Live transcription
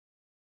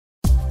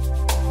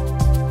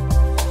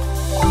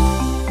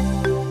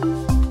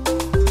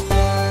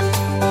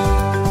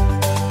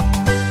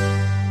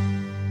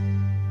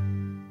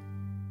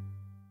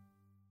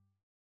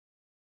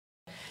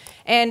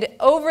And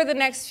over the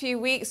next few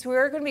weeks,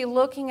 we're going to be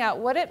looking at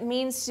what it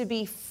means to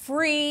be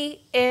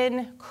free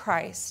in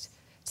Christ,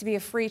 to be a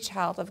free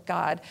child of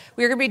God.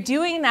 We're going to be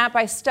doing that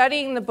by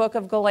studying the book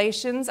of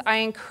Galatians. I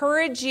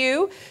encourage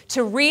you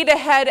to read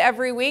ahead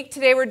every week.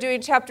 Today we're doing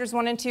chapters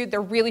 1 and 2.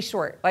 They're really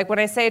short. Like when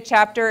I say a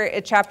chapter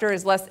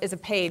is a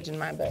page in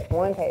my book.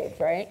 1 page,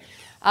 right?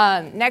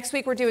 Next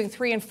week we're doing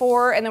 3 and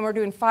 4, and then we're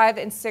doing 5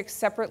 and 6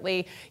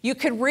 separately. You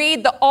could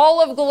read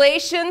all of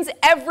Galatians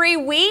every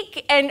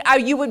week, and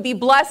you would be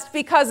blessed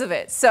because of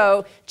it.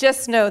 So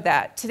just know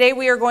that. Today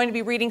we are going to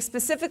be reading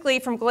specifically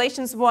from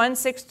Galatians 1,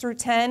 6 through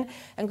 10,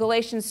 and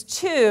Galatians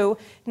 2,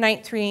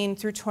 19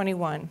 through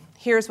 21.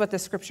 Here's what the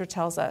scripture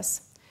tells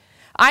us.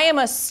 I am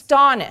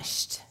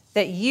astonished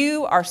that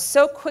you are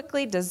so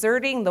quickly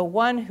deserting the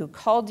one who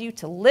called you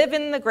to live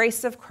in the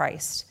grace of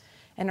Christ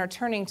and are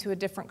turning to a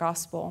different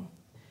gospel,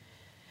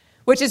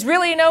 which is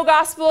really no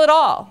gospel at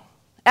all.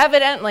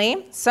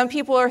 Evidently, some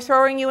people are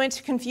throwing you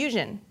into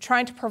confusion,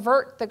 trying to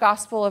pervert the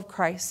gospel of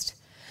Christ.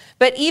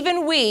 But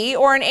even we,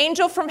 or an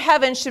angel from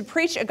heaven, should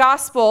preach a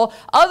gospel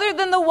other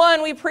than the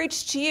one we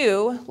preach to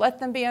you, let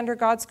them be under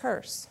God's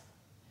curse.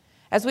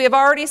 As we have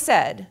already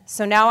said,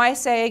 so now I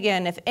say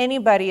again, if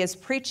anybody is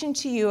preaching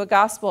to you a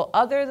gospel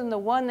other than the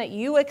one that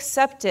you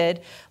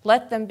accepted,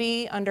 let them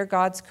be under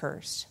God's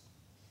curse.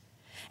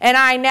 And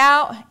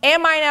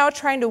am I now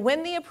trying to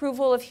win the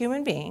approval of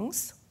human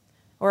beings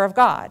or of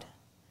God?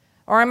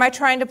 Or am I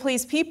trying to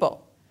please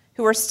people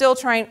who are still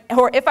trying,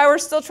 or if I were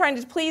still trying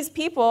to please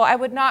people, I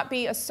would not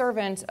be a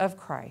servant of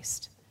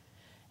Christ.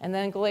 And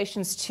then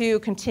Galatians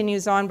 2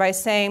 continues on by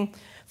saying,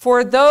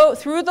 for though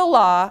through the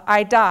law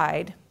I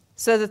died,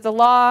 so that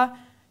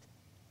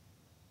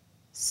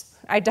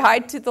I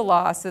died to the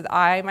law so that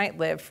I might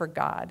live for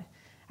God.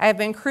 I have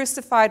been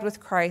crucified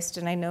with Christ,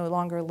 and I no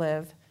longer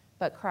live,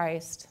 but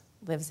Christ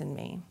lives in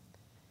me.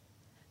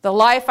 The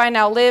life I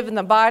now live in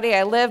the body,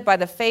 I live by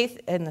the faith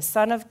in the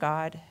Son of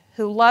God,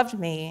 who loved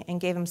me and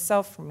gave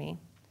himself for me.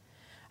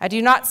 I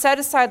do not set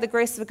aside the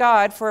grace of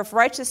God, for if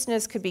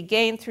righteousness could be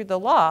gained through the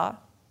law,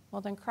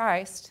 well then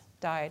Christ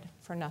died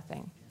for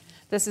nothing.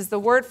 This is the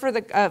word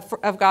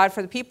of God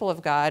for the people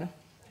of God.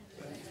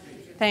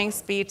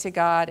 Thanks be to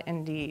God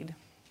indeed.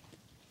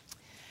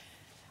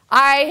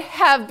 I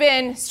have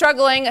been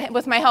struggling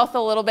with my health a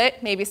little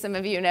bit. Maybe some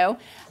of you know.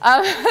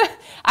 I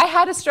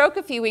had a stroke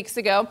a few weeks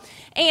ago,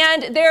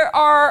 and there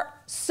are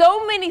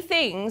so many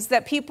things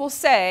that people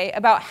say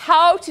about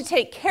how to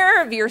take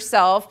care of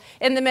yourself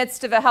in the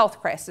midst of a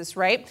health crisis,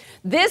 right?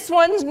 This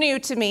one's new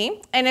to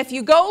me, and if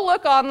you go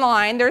look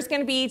online, there's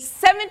going to be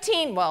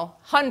 17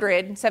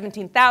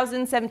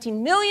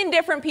 million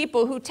different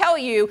people who tell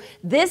you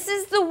this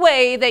is the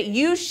way that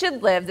you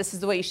should live, this is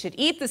the way you should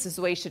eat, this is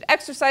the way you should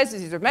exercise,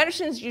 these are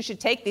medicines you should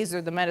take, these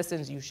are the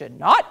medicines you should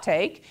not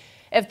take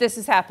if this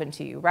has happened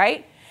to you,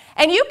 right?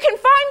 And you can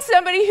find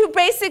somebody who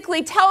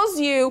basically tells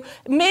you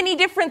many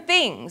different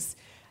things.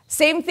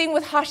 Same thing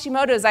with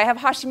Hashimoto's. I have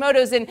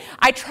Hashimoto's, and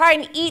I try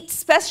and eat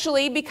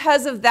specially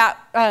because of that.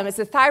 It's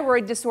a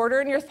thyroid disorder,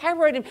 and your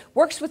thyroid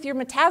works with your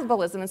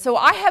metabolism. And so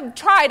I have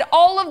tried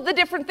all of the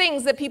different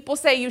things that people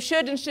say you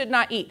should and should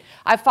not eat.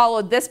 I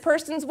followed this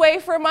person's way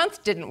for a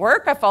month, didn't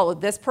work. I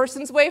followed this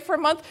person's way for a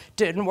month,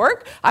 didn't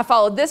work. I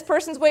followed this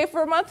person's way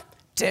for a month,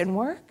 didn't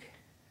work.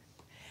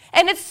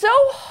 And it's so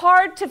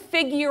hard to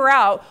figure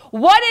out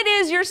what it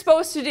is you're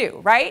supposed to do,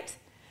 right?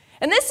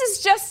 And this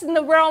is just in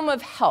the realm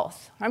of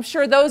health. I'm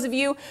sure those of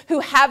you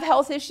who have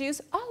health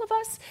issues, all of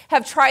us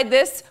have tried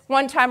this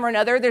one time or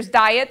another. There's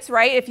diets,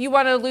 right? If you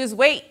want to lose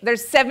weight,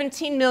 there's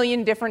 17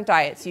 million different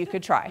diets you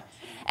could try.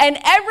 And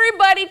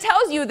everybody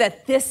tells you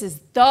that this is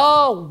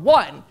the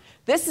one.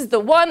 This is the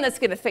one that's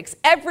going to fix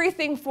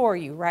everything for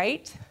you,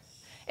 right?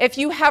 If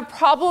you have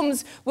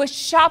problems with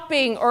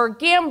shopping or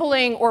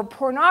gambling or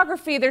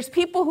pornography, there's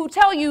people who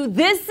tell you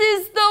this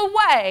is the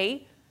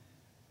way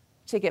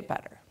to get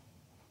better.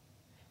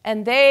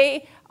 And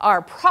they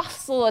are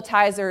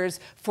proselytizers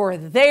for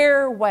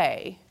their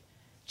way,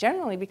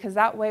 generally because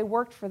that way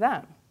worked for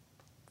them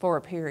for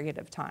a period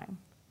of time.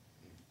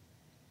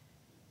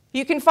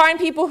 You can find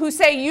people who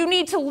say you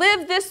need to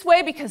live this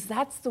way because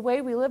that's the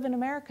way we live in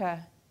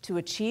America. To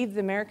achieve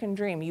the American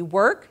dream. You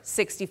work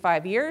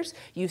 65 years,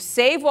 you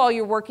save while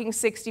you're working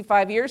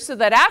 65 years so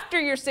that after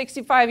your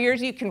 65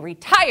 years you can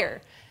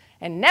retire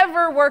and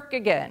never work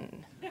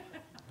again.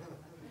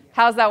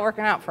 How's that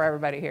working out for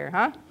everybody here,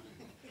 huh?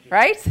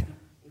 Right?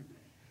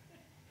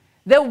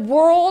 The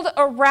world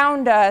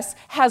around us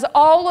has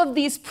all of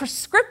these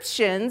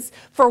prescriptions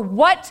for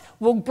what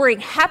will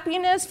bring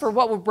happiness, for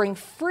what will bring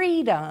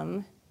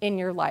freedom in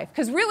your life.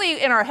 Because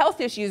really in our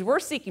health issues, we're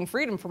seeking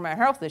freedom from our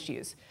health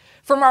issues.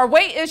 From our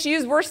weight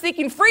issues, we're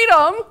seeking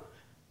freedom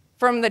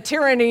from the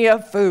tyranny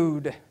of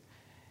food.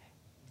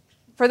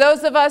 For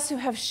those of us who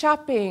have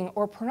shopping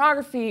or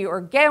pornography or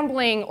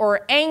gambling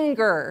or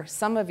anger,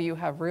 some of you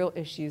have real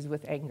issues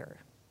with anger.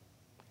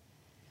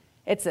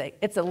 It's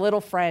a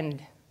little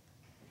friend,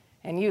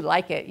 and you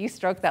like it. You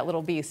stroke that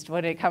little beast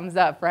when it comes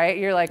up, right?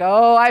 You're like,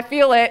 oh, I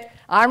feel it.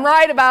 I'm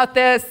right about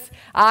this.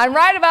 I'm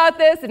right about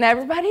this, and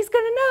everybody's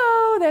going to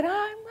know that I'm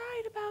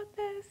right about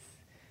this.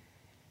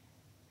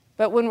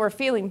 But when we're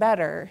feeling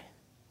better,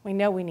 we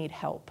know we need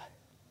help.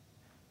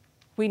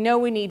 We know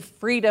we need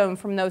freedom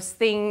from those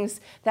things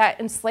that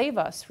enslave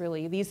us,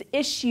 really, these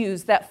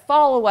issues that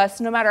follow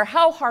us no matter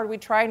how hard we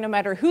try, no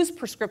matter whose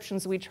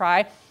prescriptions we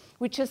try,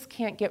 we just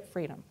can't get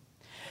freedom.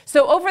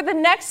 So over the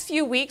next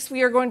few weeks,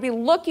 we are going to be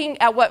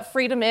looking at what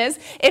freedom is.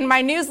 In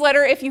my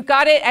newsletter, if you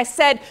got it, I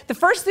said the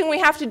first thing we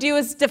have to do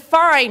is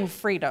define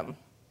freedom.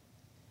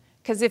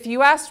 Because if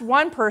you asked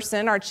one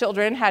person, our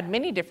children had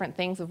many different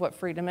things of what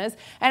freedom is,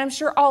 and I'm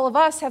sure all of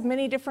us have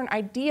many different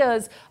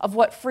ideas of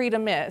what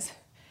freedom is.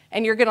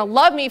 And you're going to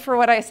love me for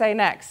what I say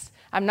next.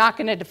 I'm not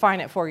going to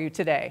define it for you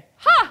today.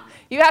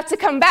 You have to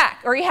come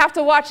back, or you have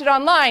to watch it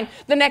online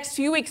the next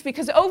few weeks,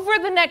 because over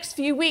the next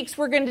few weeks,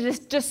 we're going to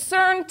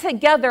discern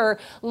together,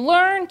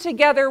 learn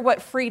together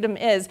what freedom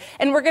is.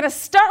 And we're going to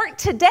start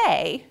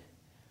today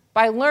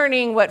by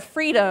learning what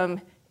freedom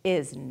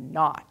is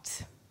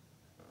not.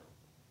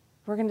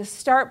 We're going to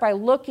start by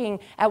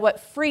looking at what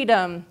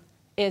freedom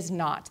is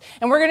not.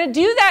 And we're going to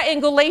do that in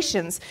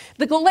Galatians.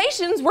 The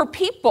Galatians were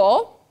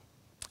people,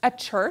 a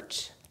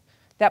church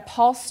that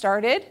Paul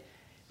started.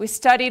 We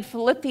studied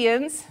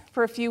Philippians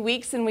for a few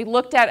weeks, and we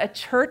looked at a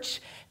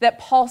church that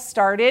Paul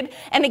started.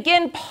 And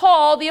again,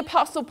 Paul, the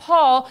Apostle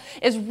Paul,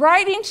 is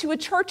writing to a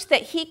church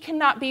that he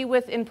cannot be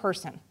with in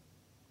person.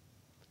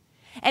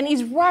 And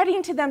he's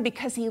writing to them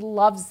because he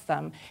loves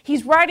them.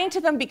 He's writing to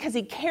them because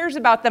he cares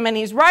about them, and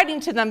he's writing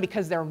to them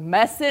because they're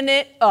messing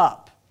it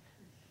up.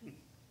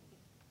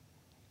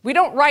 We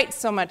don't write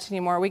so much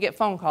anymore. We get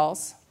phone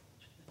calls.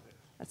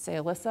 Let's say,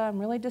 Alyssa, I'm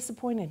really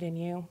disappointed in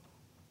you.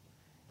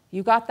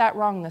 You got that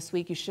wrong this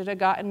week. You should have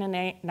gotten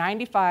a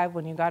 95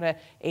 when you got a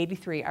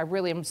 83. I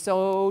really am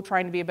so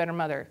trying to be a better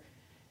mother.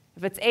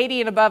 If it's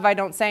 80 and above, I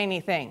don't say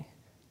anything.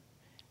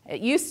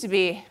 It used to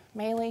be,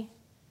 Maylee,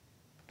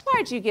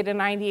 why'd you get a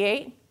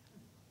 98?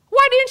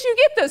 Why didn't you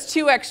get those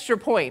 2 extra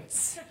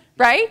points,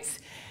 right?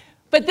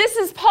 But this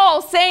is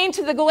Paul saying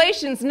to the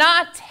Galatians,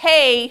 not,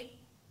 hey,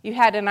 you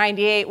had a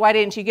 98, why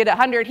didn't you get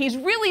 100? He's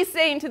really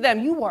saying to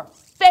them, you are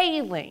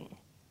failing.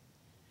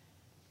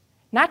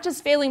 Not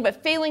just failing,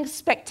 but failing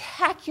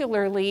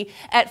spectacularly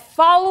at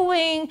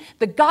following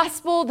the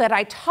gospel that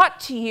I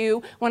taught to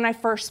you when I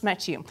first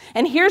met you.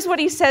 And here's what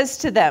he says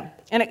to them.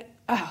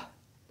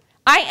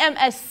 I am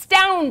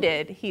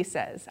astounded, he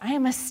says. I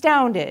am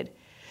astounded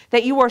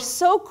that you are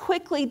so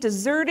quickly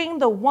deserting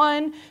the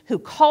one who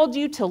called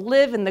you to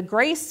live in the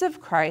grace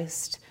of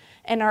Christ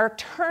and are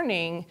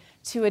turning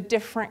to a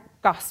different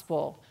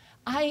gospel.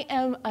 I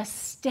am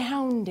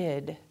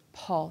astounded,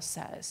 Paul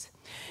says.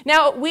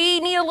 Now, we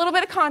need a little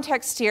bit of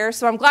context here,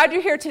 so I'm glad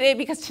you're here today,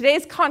 because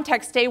today's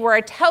context day where I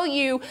tell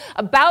you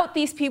about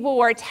these people,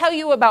 where I tell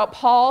you about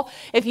Paul.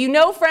 If you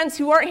know friends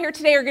who aren't here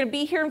today are going to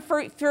be here in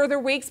further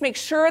weeks, make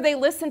sure they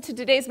listen to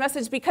today's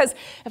message, because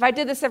if I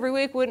did this every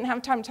week, we wouldn't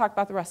have time to talk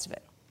about the rest of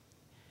it.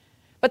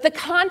 But the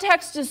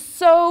context is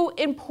so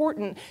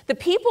important. The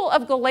people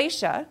of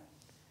Galatia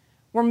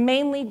were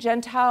mainly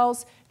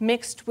Gentiles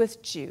mixed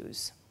with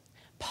Jews.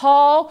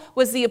 Paul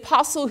was the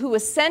apostle who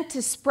was sent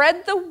to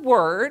spread the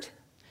word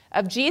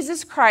of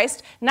Jesus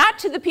Christ, not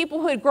to the people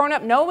who had grown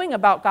up knowing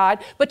about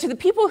God, but to the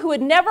people who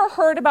had never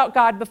heard about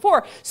God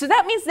before. So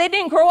that means they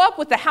didn't grow up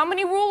with the how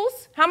many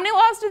rules? How many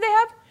laws do they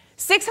have?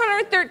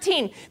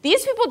 613.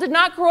 These people did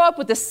not grow up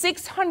with the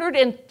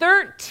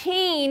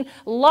 613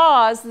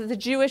 laws that the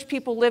Jewish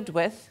people lived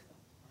with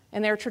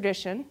in their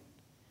tradition.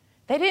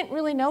 They didn't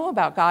really know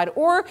about God,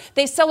 or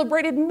they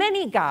celebrated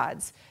many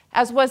gods,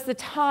 as was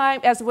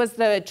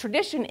the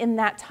tradition in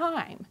that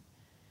time.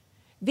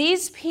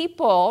 These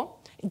people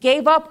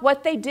gave up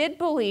what they did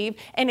believe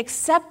and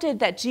accepted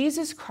that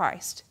Jesus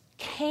Christ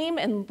came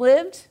and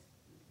lived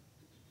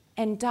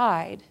and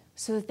died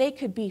so that they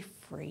could be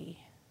free.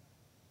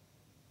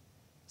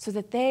 So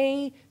that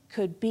they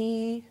could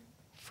be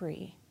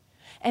free.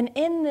 And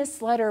in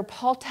this letter,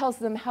 Paul tells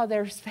them how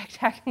they're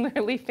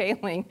spectacularly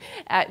failing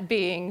at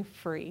being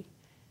free.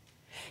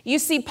 You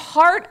see,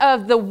 part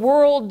of the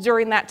world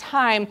during that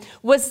time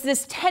was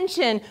this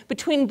tension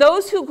between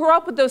those who grew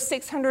up with those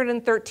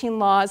 613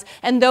 laws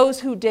and those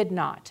who did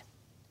not.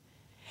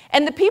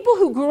 And the people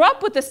who grew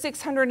up with the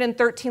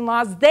 613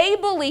 laws, they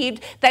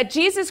believed that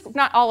Jesus,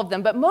 not all of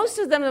them, but most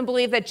of them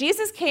believed that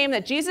Jesus came,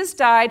 that Jesus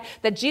died,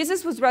 that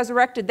Jesus was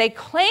resurrected. They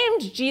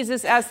claimed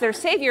Jesus as their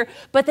Savior,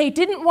 but they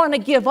didn't want to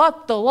give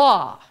up the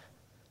law.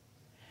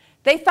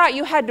 They thought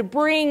you had to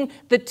bring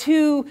the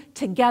two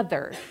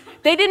together.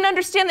 They didn't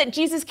understand that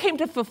Jesus came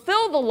to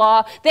fulfill the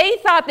law. They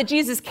thought that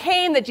Jesus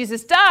came, that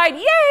Jesus died,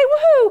 yay,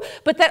 woohoo,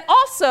 but that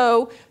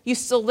also you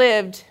still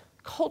lived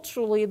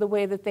culturally the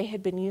way that they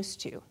had been used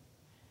to.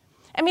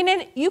 I mean,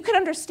 and you could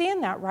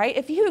understand that, right?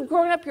 If you had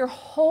grown up your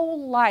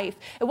whole life,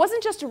 it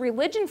wasn't just a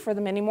religion for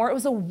them anymore. It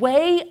was a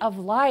way of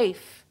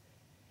life.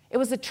 It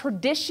was a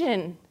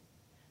tradition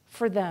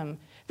for them.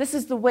 This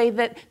is the way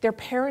that their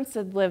parents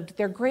had lived,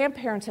 their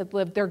grandparents had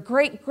lived, their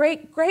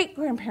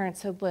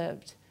great-great-great-grandparents had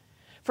lived.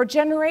 For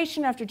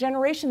generation after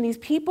generation, these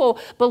people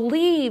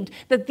believed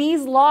that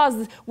these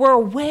laws were a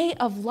way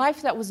of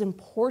life that was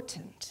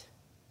important.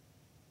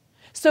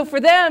 So for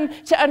them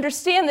to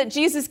understand that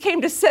Jesus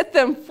came to set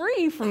them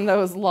free from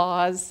those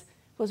laws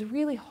was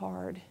really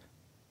hard.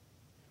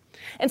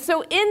 And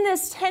so in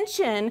this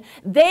tension,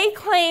 they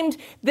claimed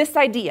this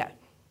idea.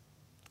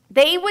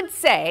 They would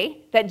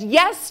say that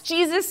yes,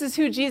 Jesus is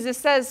who Jesus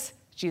says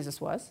Jesus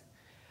was,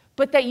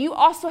 but that you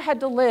also had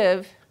to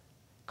live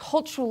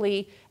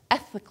culturally,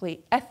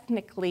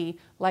 ethnically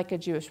like a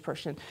Jewish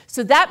person.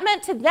 So that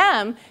meant to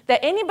them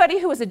that anybody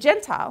who was a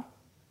Gentile,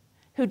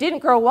 who didn't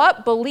grow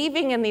up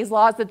believing in these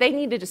laws, that they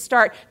needed to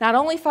start not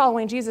only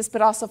following Jesus,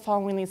 but also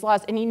following these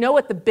laws. And you know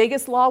what the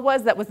biggest law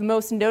was that was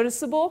most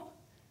noticeable?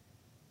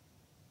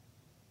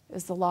 It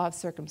was the law of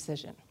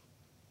circumcision.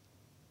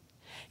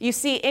 You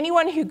see,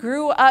 anyone who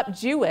grew up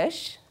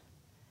Jewish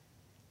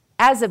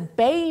as a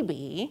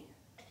baby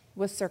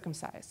was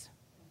circumcised.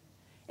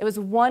 It was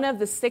one of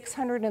the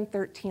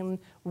 613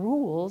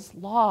 rules,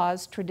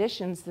 laws,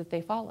 traditions that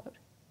they followed.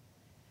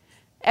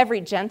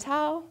 Every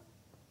Gentile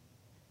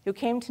who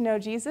came to know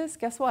Jesus,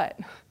 guess what?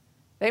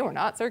 They were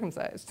not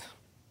circumcised.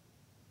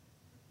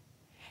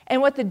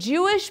 And what the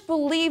Jewish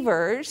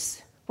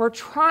believers were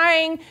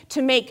trying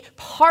to make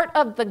part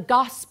of the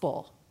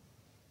gospel,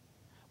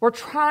 were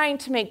trying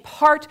to make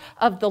part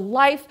of the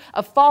life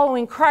of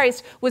following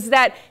Christ, was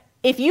that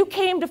if you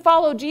came to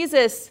follow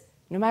Jesus,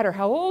 no matter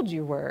how old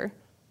you were,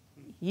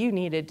 you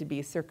needed to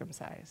be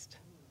circumcised.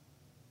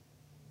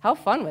 How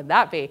fun would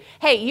that be?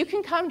 Hey, you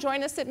can come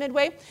join us at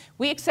Midway.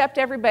 We accept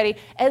everybody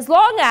as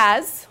long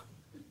as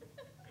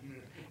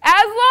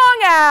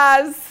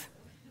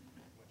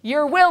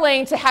you're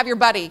willing to have your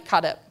body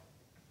cut up.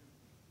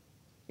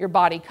 Your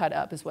body cut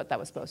up is what that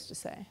was supposed to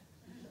say.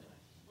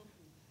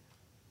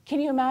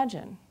 Can you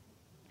imagine?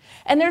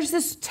 And there's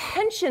this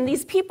tension,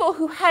 these people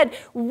who had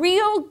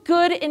real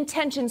good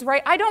intentions,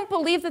 right? I don't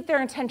believe that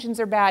their intentions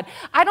are bad.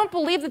 I don't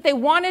believe that they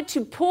wanted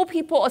to pull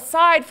people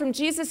aside from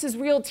Jesus'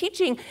 real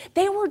teaching.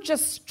 They were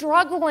just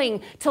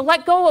struggling to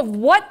let go of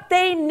what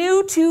they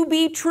knew to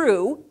be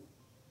true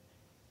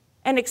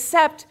and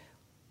accept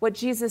what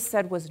Jesus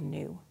said was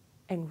new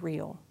and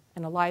real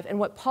and alive, and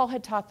what Paul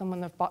had taught them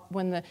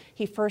when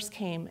he first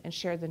came and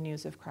shared the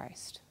news of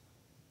Christ.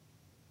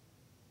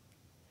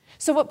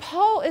 So what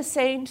Paul is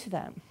saying to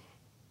them,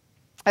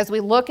 as we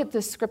look at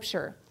this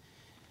scripture,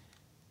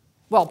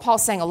 well,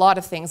 Paul's saying a lot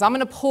of things. I'm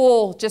going to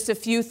pull just a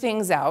few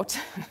things out,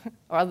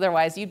 or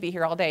otherwise you'd be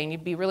here all day and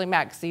you'd be really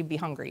mad because you'd be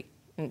hungry.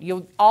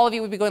 And all of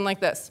you would be going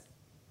like this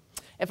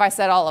if I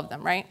said all of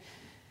them, right?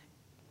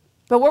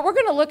 But what we're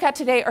going to look at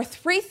today are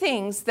three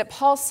things that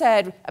Paul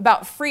said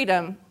about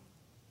freedom.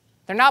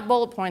 They're not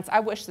bullet points. I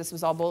wish this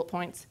was all bullet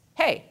points.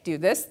 Hey, do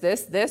this,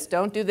 this, this,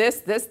 don't do this,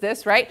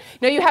 this, right?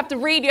 No, you have to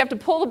read, you have to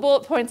pull the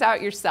bullet points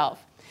out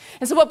yourself.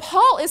 And so what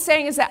Paul is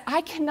saying is that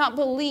I cannot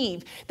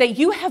believe that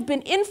you have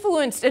been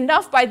influenced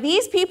enough by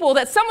these people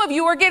that some of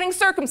you are getting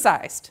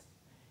circumcised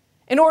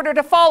in order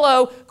to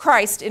follow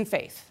Christ in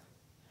faith.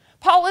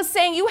 Paul is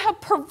saying you have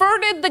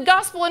perverted the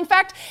gospel. In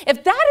fact,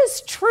 if that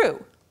is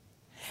true,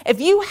 if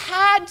you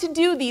had to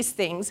do these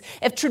things,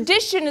 if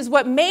tradition is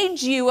what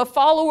made you a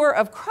follower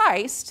of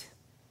Christ,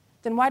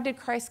 then why did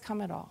Christ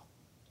come at all?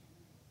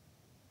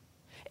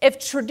 If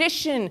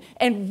tradition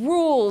and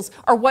rules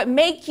are what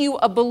make you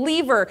a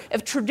believer,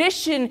 if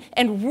tradition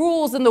and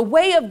rules and the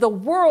way of the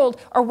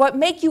world are what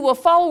make you a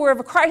follower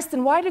of Christ,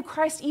 then why did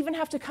Christ even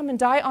have to come and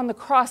die on the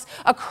cross,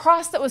 a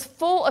cross that was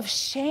full of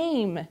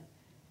shame?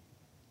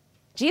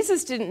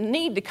 Jesus didn't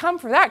need to come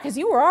for that because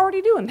you were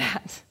already doing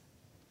that,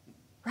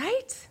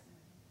 right?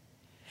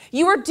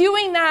 You were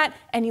doing that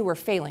and you were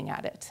failing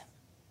at it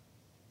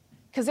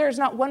because there is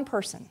not one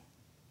person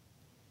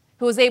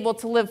who was able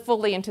to live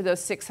fully into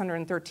those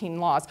 613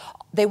 laws.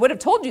 They would have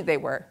told you they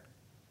were,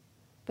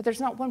 but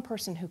there's not one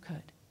person who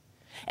could.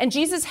 And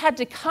Jesus had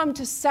to come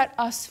to set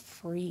us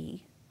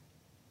free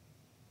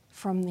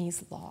from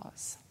these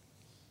laws.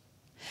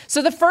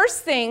 So the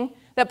first thing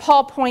that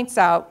Paul points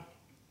out,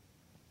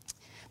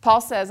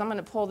 Paul says, I'm going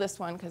to pull this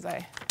one because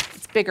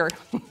it's bigger.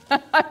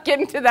 I'm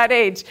getting to that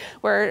age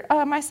where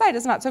my sight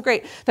is not so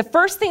great. The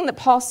first thing that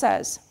Paul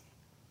says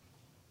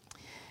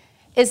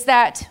is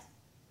that,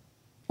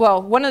 well,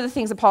 one of the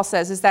things that Paul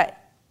says is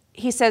that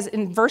he says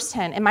in verse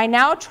 10, am I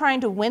now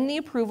trying to win the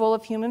approval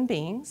of human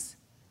beings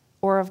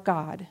or of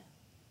God?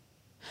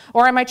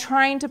 Or am I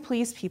trying to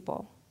please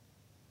people?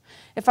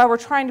 If I were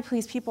trying to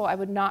please people, I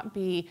would not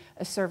be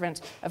a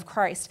servant of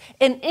Christ.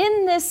 And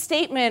in this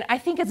statement, I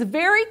think it's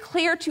very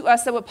clear to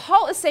us that what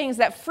Paul is saying is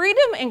that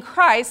freedom in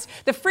Christ,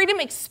 the freedom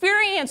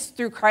experienced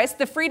through Christ,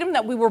 the freedom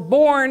that we were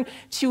born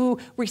to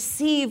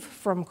receive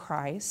from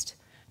Christ,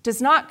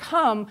 does not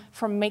come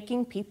from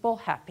making people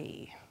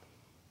happy.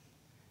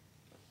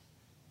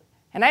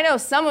 And I know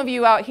some of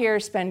you out here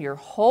spend your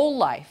whole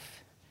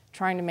life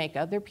trying to make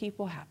other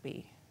people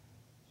happy.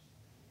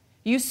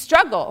 You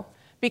struggle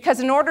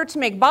because in order to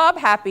make Bob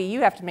happy,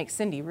 you have to make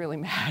Cindy really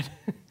mad,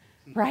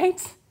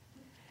 right?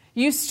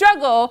 You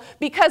struggle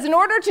because in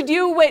order to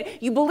do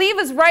what you believe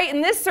is right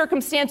in this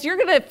circumstance, you're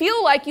going to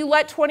feel like you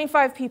let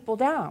 25 people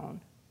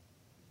down.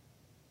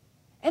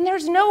 And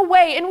there's no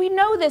way, and we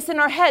know this in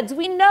our heads,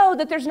 we know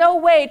that there's no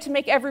way to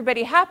make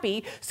everybody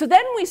happy. So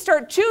then we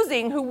start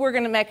choosing who we're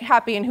going to make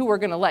happy and who we're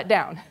going to let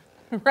down,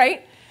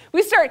 right? I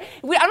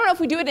don't know if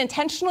we do it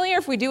intentionally or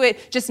if we do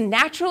it just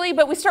naturally,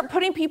 but we start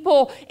putting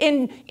people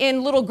in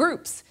little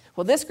groups.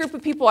 Well, this group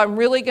of people, I'm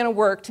really going to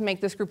work to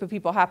make this group of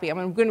people happy.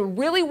 I'm going to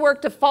really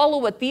work to follow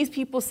what these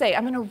people say.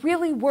 I'm going to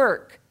really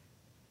work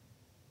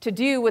to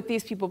do what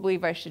these people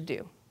believe I should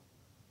do.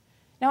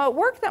 Now, at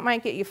work, that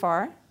might get you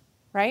far,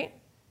 right?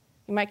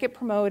 You might get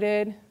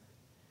promoted.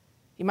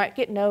 You might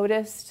get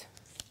noticed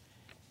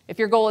if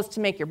your goal is to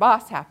make your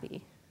boss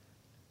happy.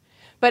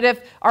 But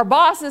if our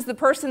boss is the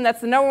person that's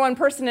the number one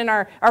person in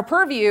our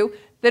purview,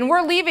 then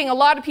we're leaving a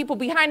lot of people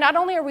behind. Not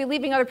only are we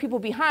leaving other people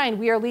behind,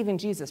 we are leaving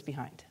Jesus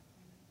behind.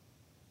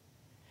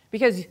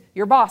 Because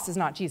your boss is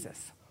not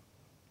Jesus.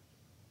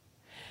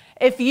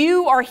 If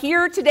you are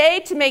here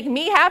today to make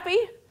me happy,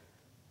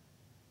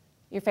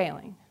 you're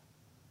failing.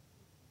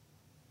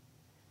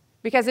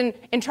 Because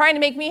in trying to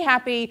make me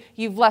happy,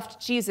 you've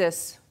left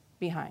Jesus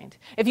behind.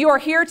 If you are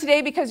here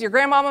today because your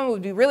grandmama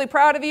would be really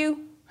proud of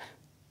you,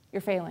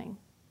 you're failing.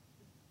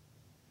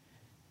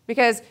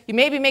 Because you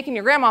may be making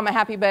your grandmama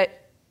happy,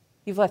 but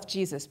you've left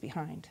Jesus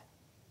behind.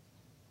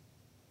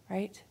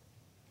 Right?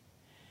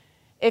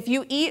 If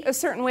you eat a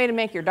certain way to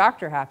make your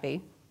doctor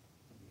happy,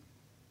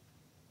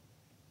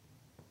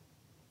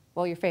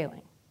 well, you're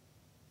failing.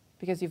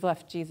 Because you've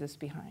left Jesus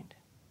behind.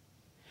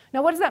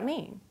 Now, what does that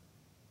mean?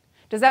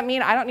 Does that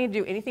mean I don't need to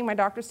do anything my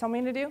doctors tell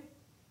me to do?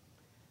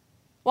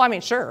 Well, I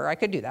mean, sure, I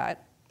could do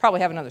that.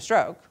 Probably have another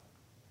stroke,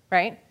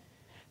 right?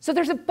 So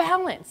there's a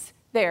balance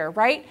there,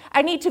 right?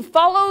 I need to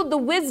follow the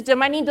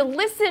wisdom. I need to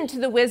listen to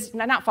the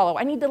wisdom. Not follow.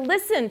 I need to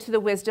listen to the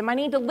wisdom. I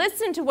need to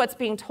listen to what's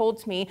being told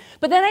to me.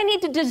 But then I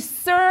need to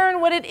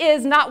discern what it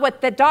is, not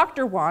what the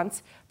doctor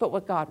wants, but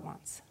what God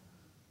wants.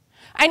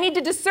 I need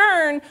to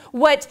discern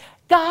what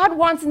God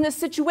wants in this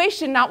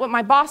situation, not what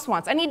my boss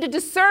wants. I need to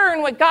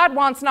discern what God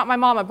wants, not my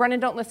mama. Brennan,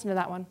 don't listen to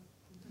that one.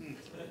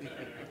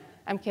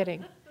 I'm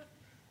kidding.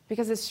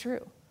 Because it's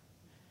true.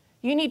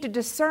 You need to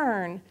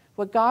discern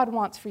what God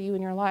wants for you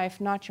in your life,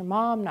 not your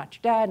mom, not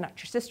your dad, not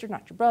your sister,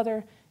 not your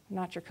brother,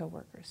 not your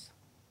coworkers.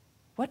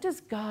 What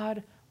does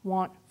God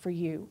want for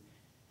you?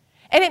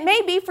 And it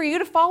may be for you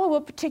to follow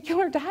a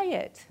particular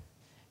diet,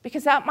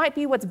 because that might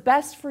be what's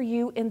best for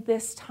you in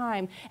this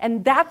time.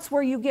 And that's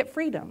where you get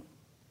freedom.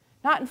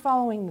 Not in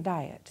following the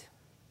diet,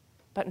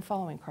 but in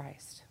following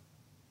Christ.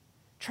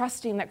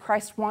 Trusting that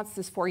Christ wants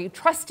this for you.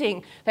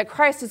 Trusting that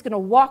Christ is going to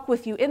walk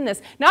with you in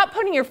this. Not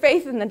putting your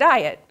faith in the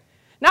diet.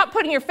 Not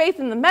putting your faith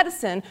in the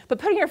medicine, but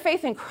putting your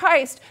faith in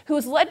Christ, who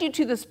has led you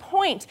to this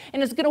point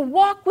and is going to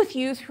walk with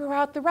you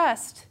throughout the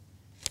rest.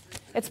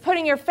 It's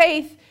putting your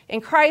faith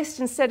in Christ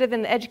instead of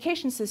in the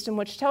education system,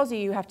 which tells you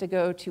you have to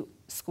go to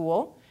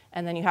school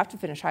and then you have to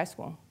finish high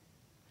school.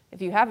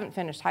 If you haven't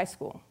finished high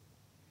school,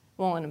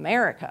 well, in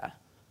America,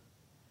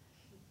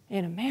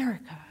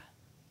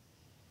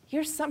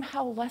 you're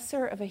somehow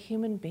lesser of a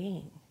human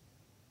being.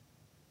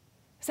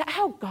 Is that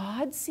how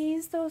God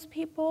sees those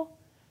people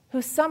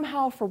who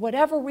somehow, for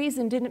whatever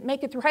reason, didn't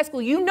make it through high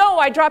school? You know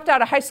I dropped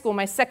out of high school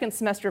my second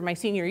semester of my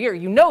senior year.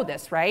 You know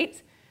this,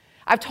 right?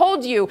 I've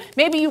told you,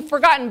 maybe you've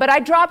forgotten, but I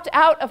dropped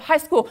out of high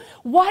school.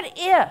 What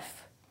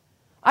if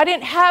I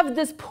didn't have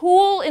this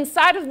pool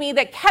inside of me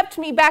that kept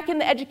me back in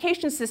the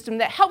education system,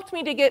 that helped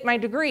me to get my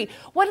degree?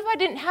 What if I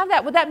didn't have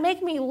that? Would that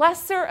make me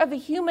lesser of a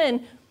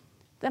human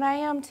than I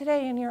am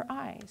today in your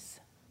eyes?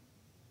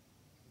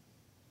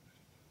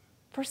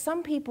 For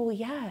some people,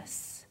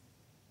 yes.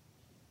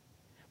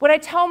 What I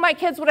tell my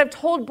kids, what I've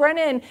told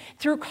Brennan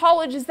through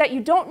college is that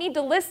you don't need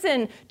to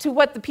listen to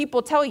what the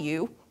people tell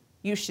you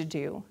should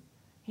do.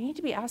 You need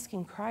to be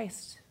asking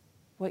Christ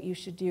what you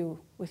should do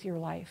with your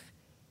life.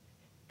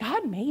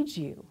 God made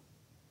you.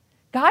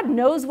 God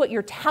knows what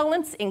your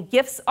talents and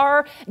gifts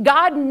are.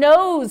 God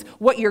knows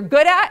what you're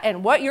good at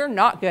and what you're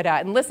not good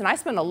at. And listen, I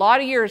spent a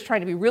lot of years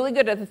trying to be really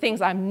good at the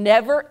things I'm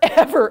never,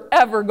 ever,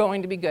 ever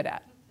going to be good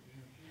at.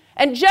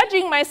 And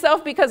judging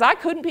myself because I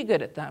couldn't be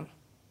good at them,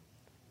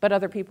 but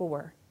other people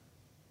were.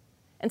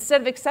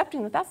 Instead of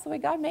accepting that that's the way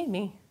God made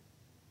me.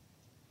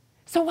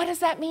 So what does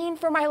that mean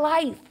for my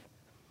life?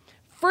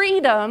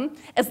 Freedom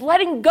is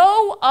letting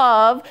go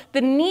of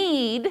the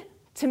need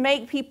to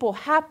make people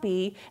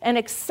happy and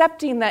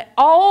accepting that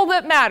all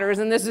that matters,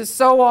 and this is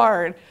so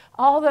hard,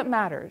 all that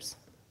matters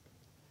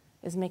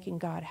is making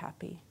God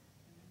happy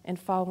and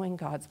following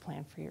God's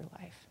plan for your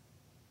life,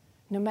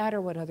 no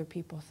matter what other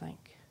people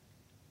think.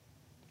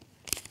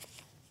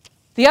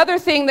 The other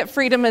thing that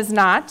freedom is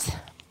not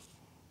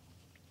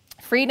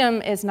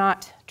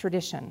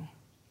tradition.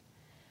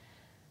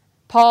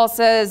 Paul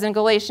says in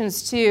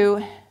Galatians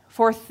 2,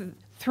 "For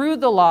through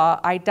the law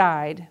I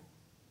died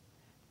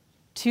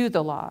to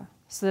the law,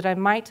 so that I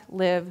might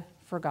live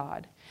for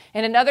God."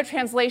 In another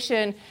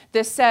translation,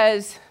 this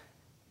says,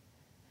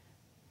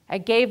 I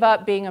gave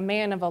up being a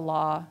man of a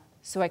law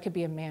so I could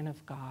be a man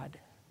of God.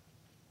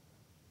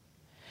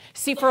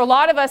 See, for a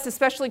lot of us,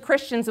 especially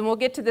Christians, and we'll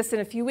get to this in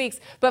a few weeks,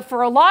 but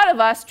for a lot of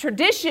us,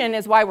 tradition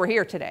is why we're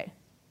here today.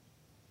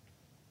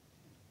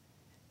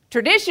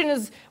 Tradition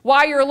is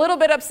why you're a little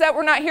bit upset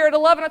we're not here at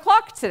 11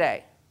 o'clock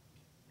today.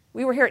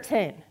 We were here at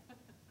 10.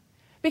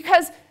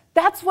 Because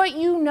that's what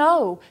you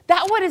know.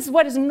 What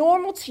is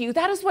normal to you.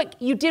 That is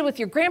what you did with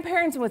your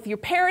grandparents and with your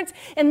parents.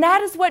 And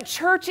that is what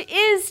church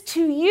is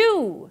to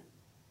you.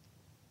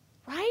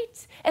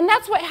 Right? And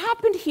that's what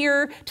happened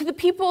here to the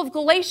people of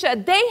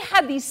Galatia. They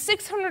had these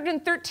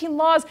 613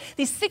 laws,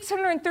 these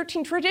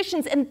 613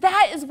 traditions, and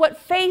that is what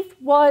faith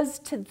was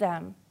to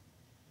them.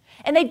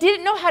 And they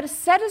didn't know how to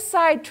set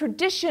aside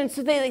tradition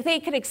so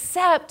they could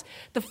accept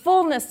the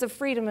fullness of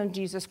freedom of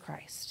Jesus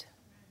Christ.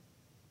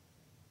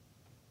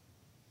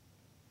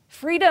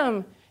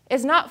 Freedom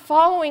is not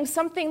following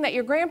something that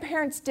your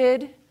grandparents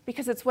did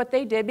because it's what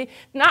they did,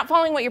 not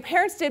following what your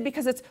parents did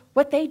because it's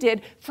what they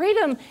did.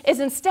 Freedom is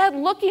instead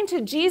looking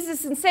to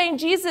Jesus and saying,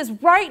 Jesus,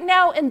 right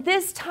now in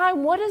this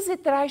time, what is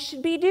it that I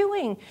should be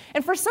doing?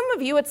 And for some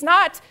of you, it's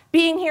not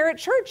being here at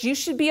church. You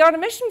should be on a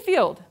mission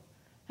field.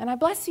 And I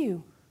bless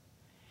you.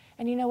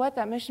 And you know what?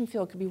 That mission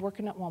field could be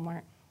working at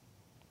Walmart.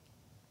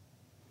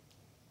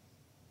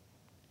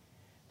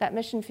 That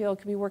mission field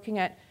could be working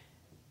at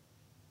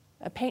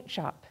a paint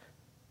shop,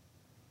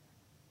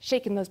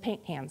 shaking those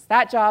paint cans.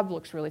 That job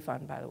looks really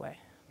fun, by the way.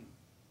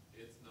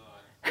 It's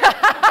not.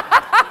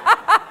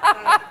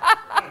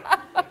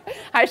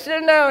 I should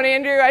have known,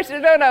 Andrew. I should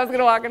have known I was going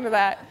to walk into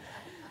that.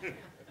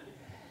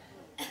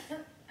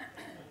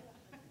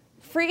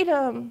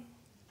 Freedom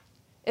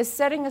is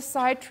setting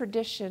aside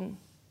tradition,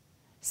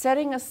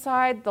 setting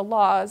aside the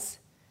laws,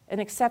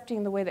 and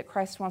accepting the way that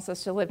Christ wants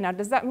us to live. Now,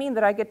 does that mean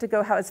that I get to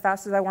go as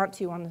fast as I want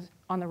to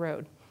on the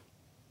road?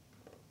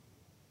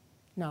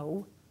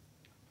 No.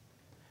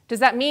 Does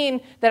that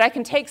mean that I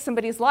can take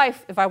somebody's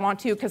life if I want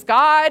to? Because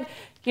God,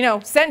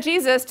 sent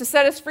Jesus to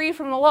set us free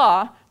from the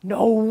law?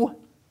 No.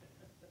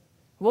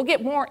 We'll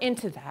get more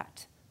into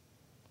that.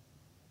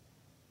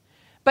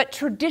 But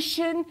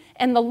tradition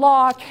and the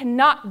law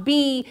cannot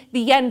be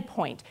the end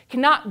point,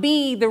 cannot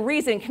be the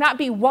reason, cannot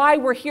be why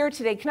we're here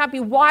today, cannot be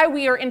why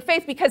we are in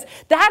faith, because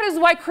that is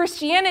why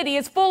Christianity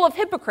is full of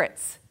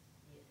hypocrites.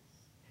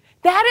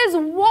 That is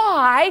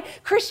why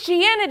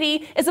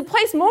Christianity is a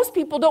place most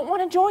people don't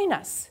want to join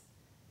us.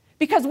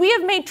 Because we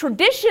have made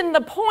tradition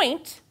the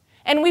point,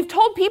 and we've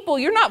told people,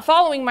 you're not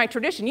following my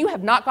tradition, you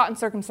have not gotten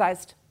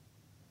circumcised.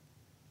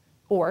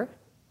 Or,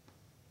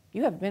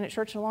 you haven't been at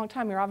church in a long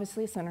time, you're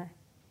obviously a sinner.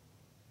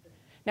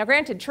 Now,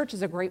 granted, church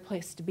is a great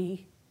place to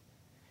be,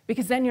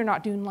 because then you're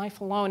not doing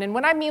life alone. And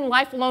when I mean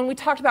life alone, we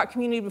talked about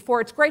community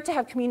before. It's great to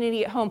have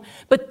community at home,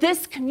 but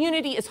this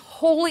community is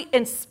holy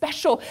and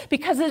special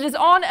because it is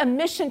on a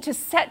mission to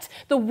set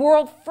the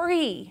world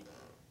free.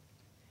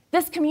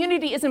 This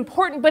community is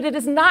important, but it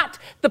is not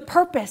the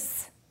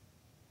purpose.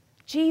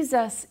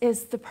 Jesus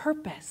is the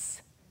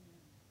purpose.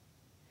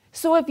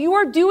 So if you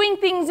are doing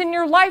things in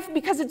your life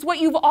because it's what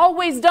you've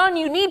always done,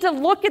 you need to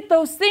look at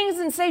those things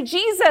and say,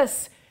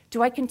 Jesus,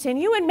 do I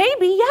continue? And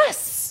maybe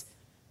yes,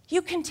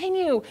 you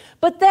continue.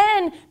 But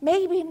then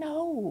maybe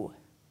no.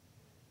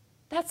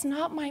 That's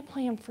not my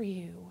plan for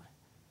you.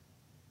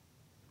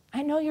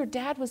 I know your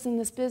dad was in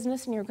this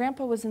business and your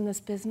grandpa was in this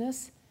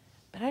business,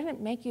 but I didn't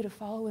make you to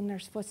follow in their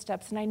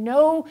footsteps. And I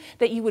know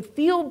that you would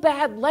feel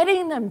bad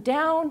letting them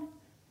down,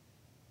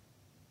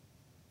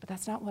 but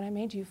that's not what I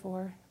made you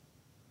for.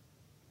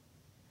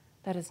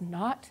 That is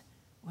not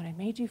what I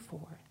made you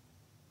for.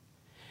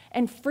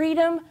 And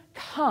freedom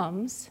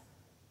comes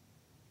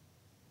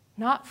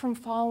not from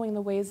following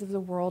the ways of the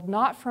world,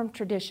 not from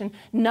tradition,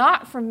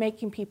 not from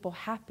making people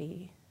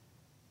happy.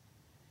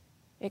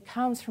 It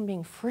comes from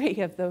being free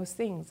of those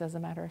things, as a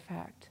matter of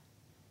fact.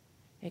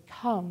 It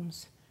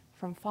comes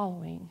from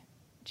following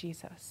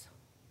Jesus.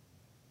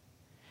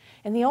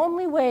 And the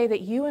only way that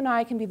you and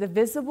I can be the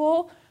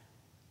visible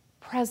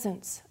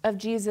presence of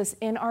Jesus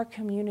in our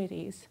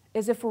communities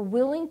is if we're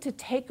willing to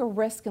take a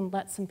risk and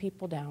let some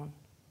people down.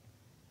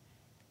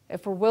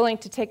 If we're willing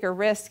to take a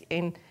risk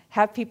and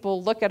have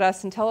people look at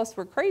us and tell us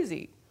we're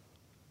crazy.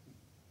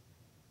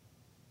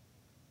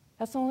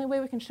 That's the only way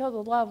we can show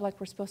the love like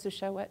we're supposed to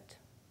show it,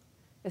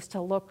 is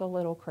to look a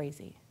little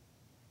crazy,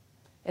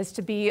 is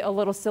to be a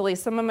little silly.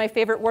 Some of my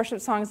favorite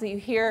worship songs that you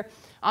hear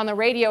on the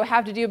radio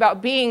have to do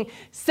about being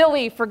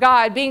silly for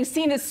God, being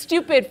seen as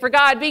stupid for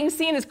God, being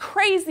seen as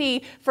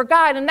crazy for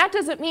God. And that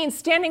doesn't mean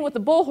standing with the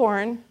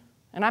bullhorn.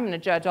 And I'm going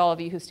to judge all of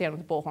you who stand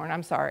with the bullhorn.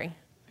 I'm sorry.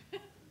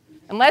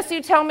 Unless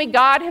you tell me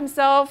God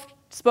himself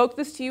spoke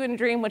this to you in a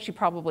dream, which you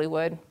probably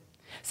would.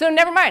 So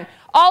never mind.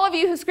 All of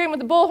you who scream with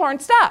the bullhorn,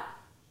 stop.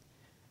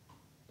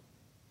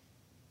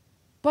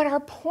 But our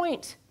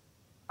point,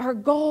 our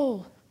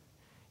goal,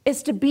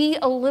 is to be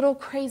a little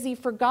crazy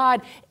for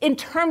God in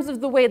terms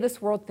of the way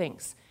this world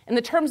thinks, in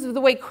the terms of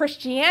the way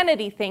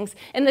Christianity thinks,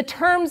 in the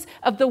terms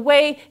of the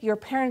way your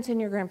parents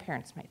and your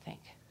grandparents might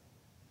think.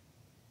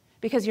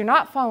 Because you're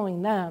not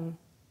following them,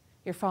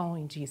 you're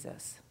following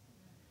Jesus.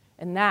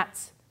 And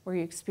that's where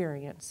you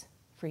experience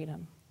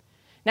freedom.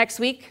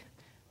 Next week,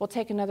 we'll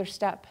take another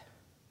step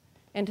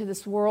into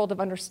this world of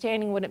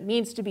understanding what it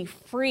means to be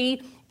free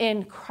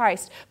in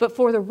Christ. But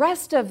for the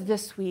rest of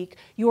this week,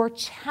 your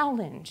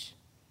challenge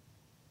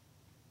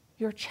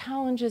your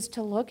challenge is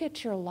to look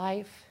at your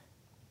life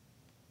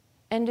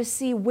and to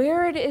see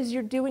where it is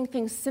you're doing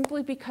things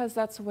simply because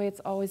that's the way it's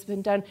always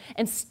been done,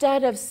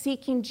 instead of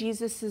seeking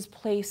Jesus'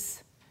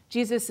 place,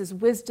 Jesus'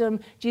 wisdom,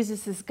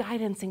 Jesus'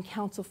 guidance and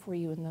counsel for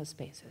you in those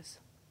spaces.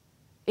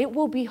 It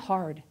will be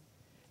hard.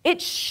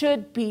 It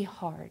should be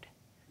hard.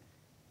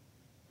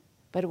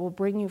 But it will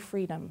bring you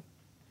freedom,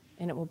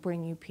 and it will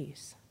bring you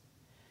peace.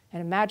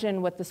 And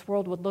imagine what this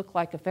world would look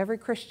like if every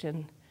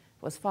Christian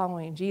was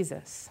following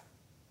Jesus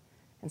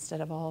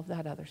instead of all of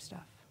that other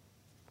stuff.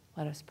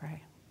 Let us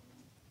pray.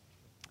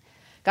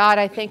 God,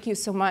 I thank you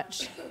so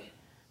much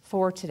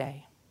for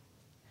today.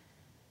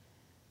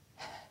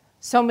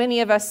 So many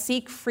of us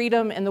seek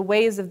freedom in the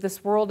ways of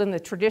this world and the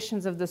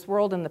traditions of this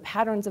world and the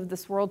patterns of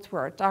this world through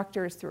our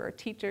doctors, through our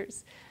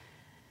teachers.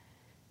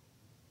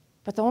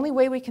 But the only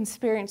way we can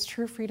experience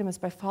true freedom is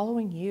by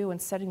following you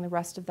and setting the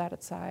rest of that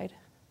aside.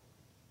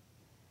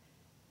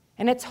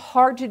 And it's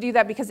hard to do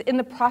that because in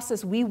the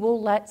process, we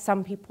will let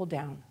some people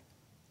down.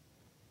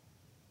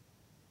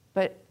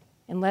 But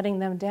in letting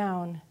them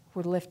down,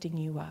 we're lifting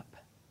you up.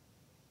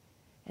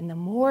 And the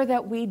more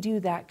that we do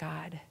that,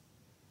 God,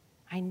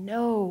 I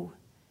know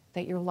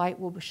that your light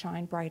will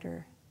shine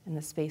brighter in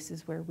the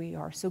spaces where we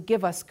are. So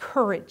give us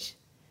courage,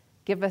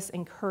 give us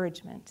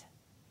encouragement,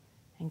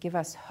 and give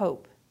us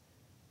hope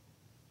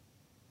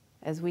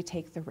as we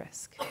take the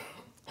risk.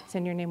 It's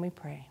in your name we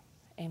pray.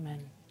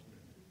 Amen.